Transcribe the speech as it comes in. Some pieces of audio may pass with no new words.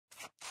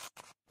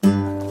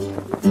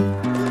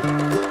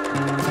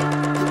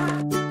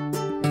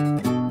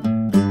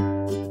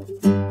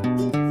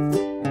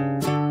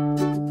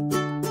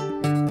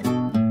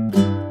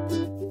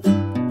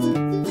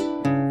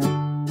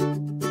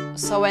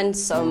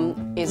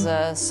Sewansome is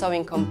a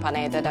sewing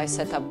company that I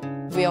set up.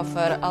 We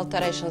offer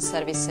alteration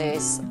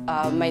services,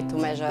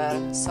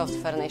 made-to-measure, soft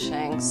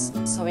furnishings,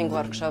 sewing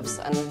workshops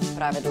and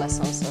private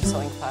lessons or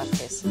sewing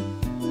parties.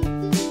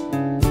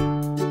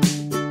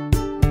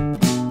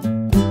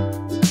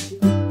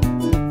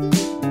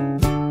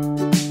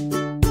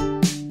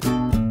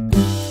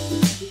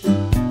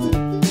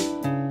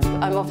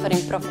 I'm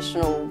offering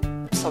professional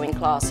sewing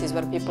classes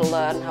where people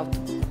learn how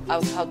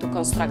to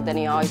construct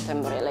any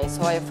item, really.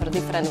 So I offer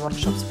different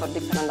workshops for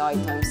different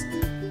items,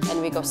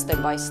 and we go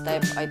step by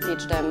step. I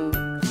teach them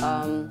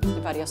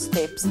various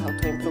tips, how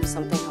to improve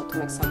something, how to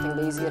make something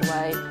the easier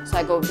way. So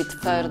I go a bit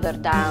further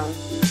down.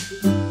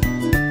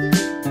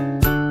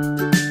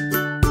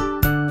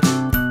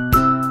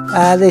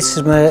 This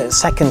is my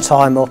second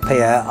time up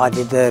here. I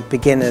did the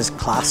beginners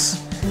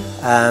class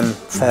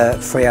for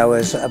 3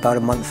 hours about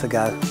a month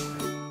ago.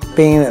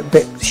 Being a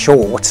bit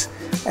short,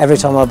 every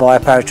time I buy a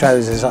pair of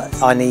trousers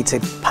I need to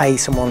pay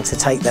someone to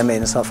take them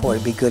in, so I thought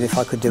it'd be good if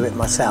I could do it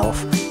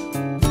myself.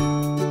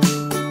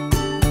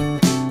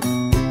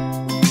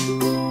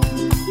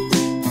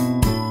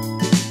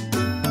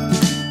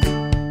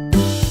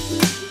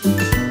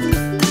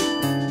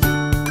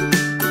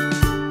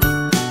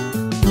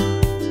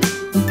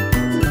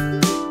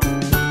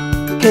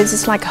 Because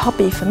it's like a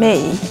hobby for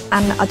me,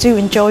 and I do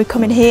enjoy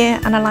coming here,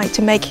 and I like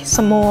to make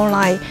some more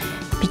like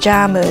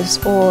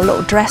pyjamas or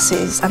little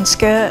dresses and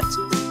skirts.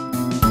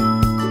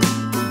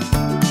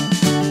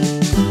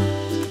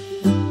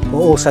 But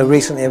also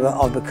recently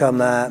I've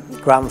become a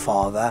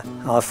grandfather,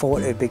 and I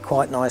thought it'd be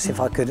quite nice if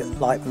I could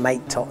like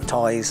make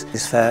ties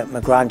for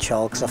my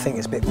grandchild, because I think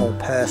it's a bit more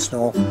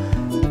personal.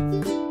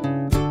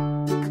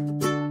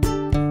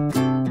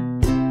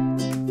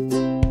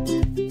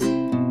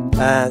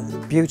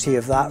 The beauty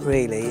of that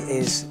really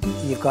is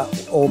you've got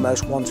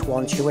almost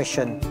one-to-one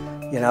tuition.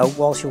 You know,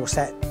 whilst you're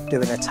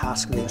doing a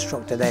task, the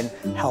instructor then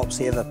helps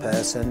the other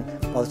person.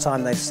 By the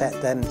time they've set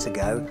them to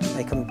go,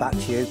 they come back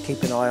to you,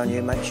 keep an eye on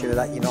you, make sure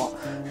that you're not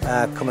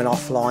coming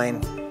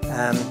offline,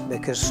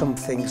 because some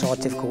things are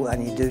difficult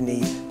and you do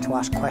need to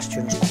ask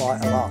questions quite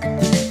a lot.